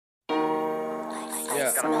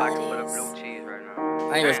Yeah. Got a pocket full of blue cheese right now.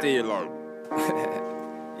 I ain't gonna steal your load.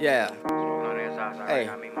 Yeah. On the inside, so Hey.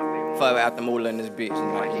 I mean my baby. Forever out the moolah in this bitch,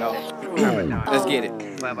 you know. Let's get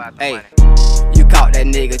it. Forever out the Hey. money. You caught that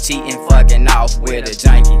nigga cheating, fucking off with a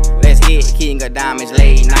junkie. Let's hit King of Diamonds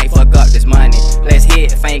late night, fuck up this money. Let's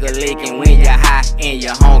hit finger licking when you're high and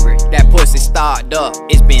you're hungry. That pussy started up,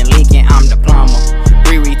 it's been leaking, I'm the plumber.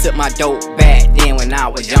 Riri took my dope back then when I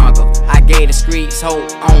was younger. I gave the streets hope,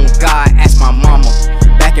 on God, ask my mama.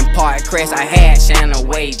 Back in Park Crest, I had Shannon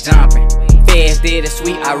Way jumping. Feds did a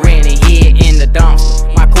sweep, I ran and hid in the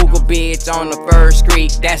dumpster. My cougar bitch on the first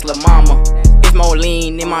street, that's La Mama. It's more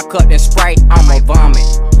lean in my cup than Sprite, I'ma vomit.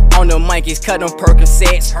 On the monkeys, cut them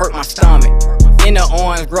Percocets, hurt my stomach. In the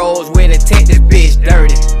orange groves with a tech, this bitch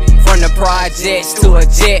dirty. From the projects to a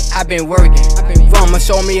jet, I been working. Mama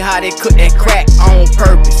show me how they cook that crack on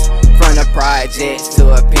purpose. From the projects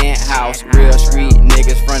to a penthouse, real street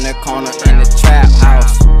niggas from the corner in the trap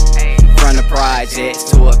house. From the projects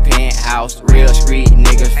to a penthouse, real street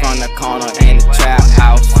niggas from the corner in the trap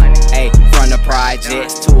house. Hey, from the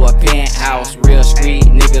projects to a penthouse, real street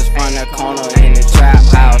niggas from the corner in the trap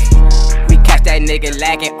house. We catch that nigga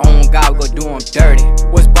lacking, on God, we go do him dirty.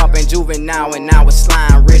 Was bumping juvenile and I was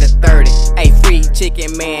slime rid of 30. Hey, free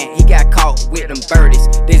chicken man, he got caught with them birdies.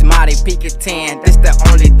 This Marty Peak is 10, this the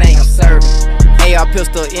only thing I'm serving. AR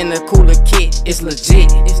pistol in the cooler kit, it's legit.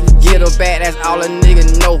 Get her back, that's all a nigga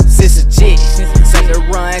know, sis a jit. Send the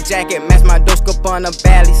run jacket, match my doska on the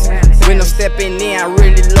valleys. When I'm stepping in, I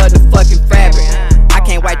really love the fucking fabric. I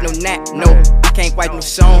can't wipe no nap, no, I can't wipe no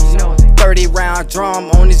song. 30 round drum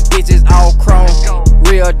on this bitch is all chrome.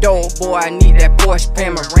 Real dope boy, I need that Porsche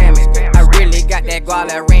panoramic. I really got that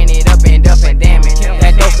guala, I ran it up and damn it.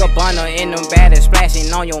 That doska bundle in them batters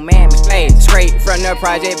splashing on your mammy. Hey, straight from the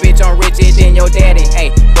project, bitch, I'm richer than your daddy.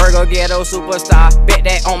 Hey, Virgo ghetto superstar, bet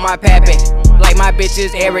that on my pappy. Like my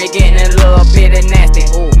bitches arrogant and a little bit of nasty.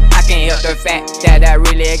 Ooh, I can't help the fact that I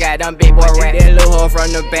really got them big boy rap. That little hoe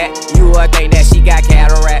from the back, you would think that she got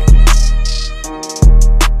cataract.